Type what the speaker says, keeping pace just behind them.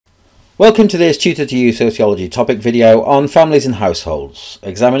Welcome to this Tutor to You Sociology topic video on families and households,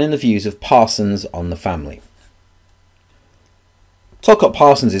 examining the views of Parsons on the family. Talcott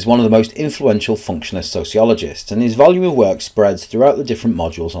Parsons is one of the most influential functionalist sociologists, and his volume of work spreads throughout the different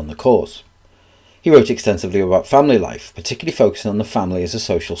modules on the course. He wrote extensively about family life, particularly focusing on the family as a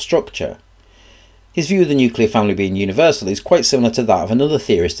social structure. His view of the nuclear family being universal is quite similar to that of another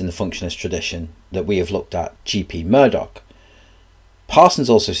theorist in the functionalist tradition that we have looked at, G.P. Murdoch. Parsons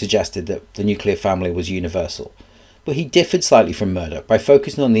also suggested that the nuclear family was universal, but he differed slightly from Murdoch by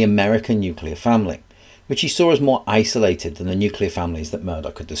focusing on the American nuclear family, which he saw as more isolated than the nuclear families that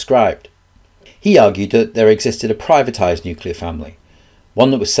Murdoch had described. He argued that there existed a privatised nuclear family, one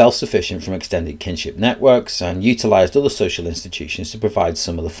that was self-sufficient from extended kinship networks and utilised other social institutions to provide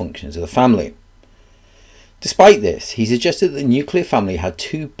some of the functions of the family. Despite this, he suggested that the nuclear family had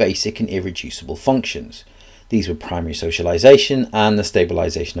two basic and irreducible functions. These were primary socialization and the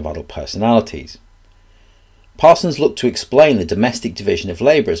stabilization of adult personalities. Parsons looked to explain the domestic division of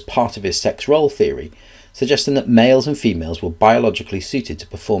labour as part of his sex role theory, suggesting that males and females were biologically suited to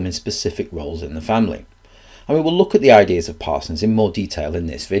perform in specific roles in the family. And we will look at the ideas of Parsons in more detail in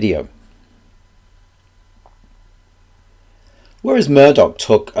this video. Whereas Murdoch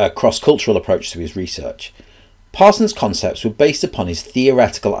took a cross-cultural approach to his research, Parsons' concepts were based upon his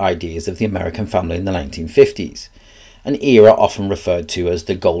theoretical ideas of the American family in the 1950s, an era often referred to as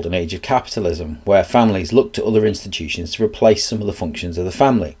the golden age of capitalism, where families looked to other institutions to replace some of the functions of the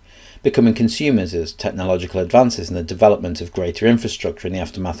family, becoming consumers as technological advances and the development of greater infrastructure in the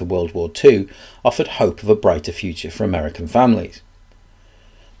aftermath of World War II offered hope of a brighter future for American families.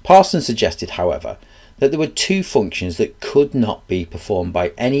 Parsons suggested, however, that there were two functions that could not be performed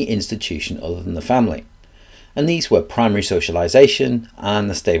by any institution other than the family, and these were primary socialization and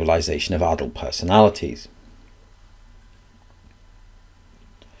the stabilization of adult personalities.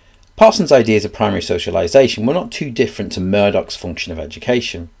 Parsons' ideas of primary socialization were not too different to Murdoch's function of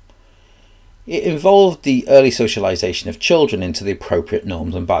education. It involved the early socialization of children into the appropriate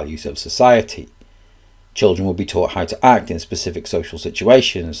norms and values of society. Children would be taught how to act in specific social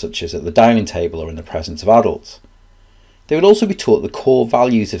situations, such as at the dining table or in the presence of adults. They would also be taught the core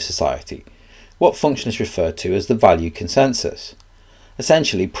values of society, what functionalists refer to as the value consensus,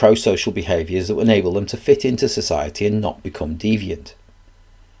 essentially pro-social behaviours that would enable them to fit into society and not become deviant.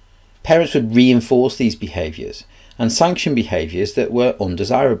 Parents would reinforce these behaviours and sanction behaviours that were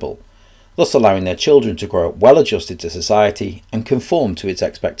undesirable, thus allowing their children to grow up well adjusted to society and conform to its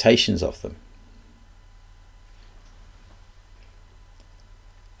expectations of them.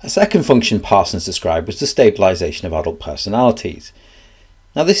 A second function Parsons described was the stabilisation of adult personalities.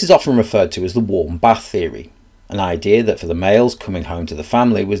 Now, this is often referred to as the warm bath theory, an idea that for the males, coming home to the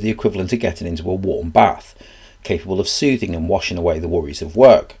family was the equivalent of getting into a warm bath, capable of soothing and washing away the worries of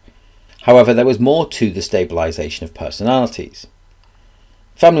work. However, there was more to the stabilisation of personalities.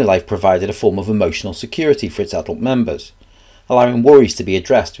 Family life provided a form of emotional security for its adult members, allowing worries to be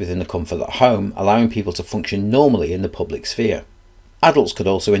addressed within the comfort at home, allowing people to function normally in the public sphere. Adults could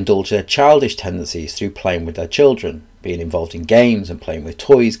also indulge their childish tendencies through playing with their children. Being involved in games and playing with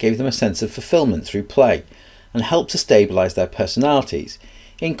toys gave them a sense of fulfillment through play and helped to stabilise their personalities,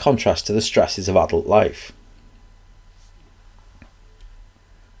 in contrast to the stresses of adult life.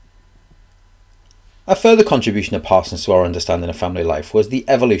 A further contribution of Parsons to our understanding of family life was the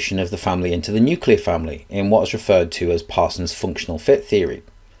evolution of the family into the nuclear family in what is referred to as Parsons' functional fit theory.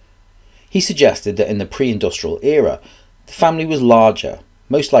 He suggested that in the pre-industrial era, the family was larger,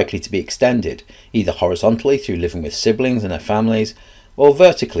 most likely to be extended, either horizontally through living with siblings and their families, or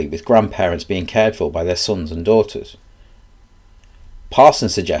vertically with grandparents being cared for by their sons and daughters.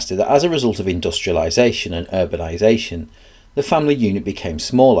 Parsons suggested that as a result of industrialization and urbanization, the family unit became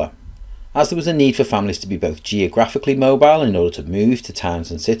smaller, as there was a need for families to be both geographically mobile in order to move to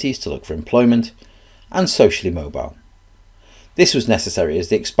towns and cities to look for employment, and socially mobile. This was necessary as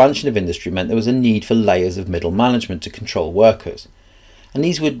the expansion of industry meant there was a need for layers of middle management to control workers, and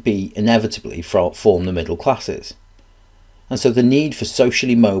these would be inevitably form the middle classes. And so the need for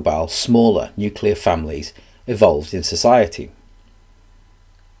socially mobile, smaller nuclear families evolved in society.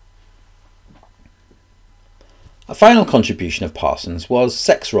 A final contribution of Parsons was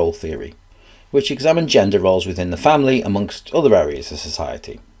sex role theory, which examined gender roles within the family amongst other areas of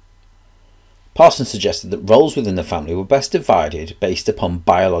society. Parsons suggested that roles within the family were best divided based upon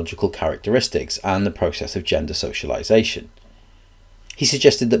biological characteristics and the process of gender socialization. He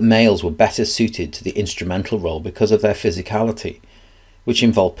suggested that males were better suited to the instrumental role because of their physicality, which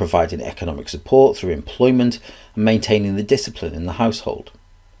involved providing economic support through employment and maintaining the discipline in the household.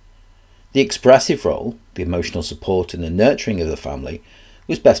 The expressive role, the emotional support and the nurturing of the family,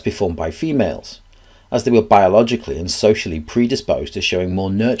 was best performed by females, as they were biologically and socially predisposed to showing more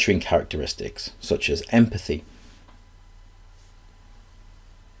nurturing characteristics, such as empathy.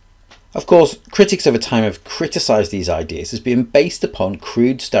 Of course, critics over time have criticised these ideas as being based upon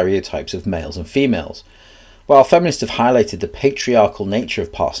crude stereotypes of males and females, while feminists have highlighted the patriarchal nature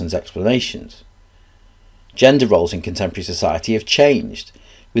of Parsons' explanations. Gender roles in contemporary society have changed,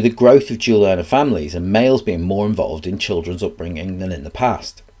 with the growth of dual earner families and males being more involved in children's upbringing than in the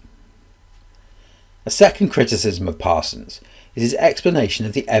past. A second criticism of Parsons is his explanation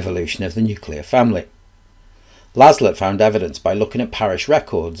of the evolution of the nuclear family. Laslett found evidence by looking at parish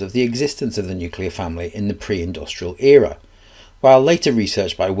records of the existence of the nuclear family in the pre-industrial era, while later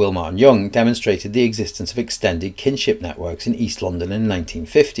research by Wilmot and Young demonstrated the existence of extended kinship networks in East London in the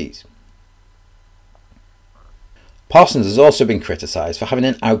 1950s. Parsons has also been criticised for having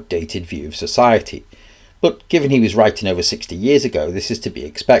an outdated view of society, but given he was writing over 60 years ago, this is to be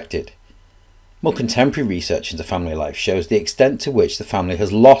expected. More contemporary research into family life shows the extent to which the family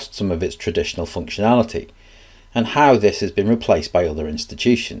has lost some of its traditional functionality, and how this has been replaced by other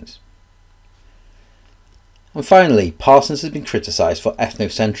institutions. And finally, Parsons has been criticised for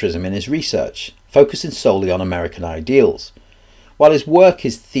ethnocentrism in his research, focusing solely on American ideals, while his work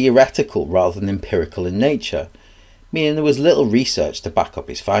is theoretical rather than empirical in nature, meaning there was little research to back up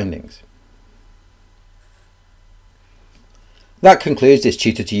his findings. That concludes this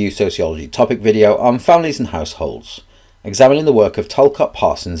Tutor to You Sociology topic video on families and households, examining the work of Talcott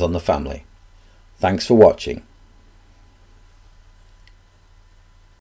Parsons on the family. Thanks for watching.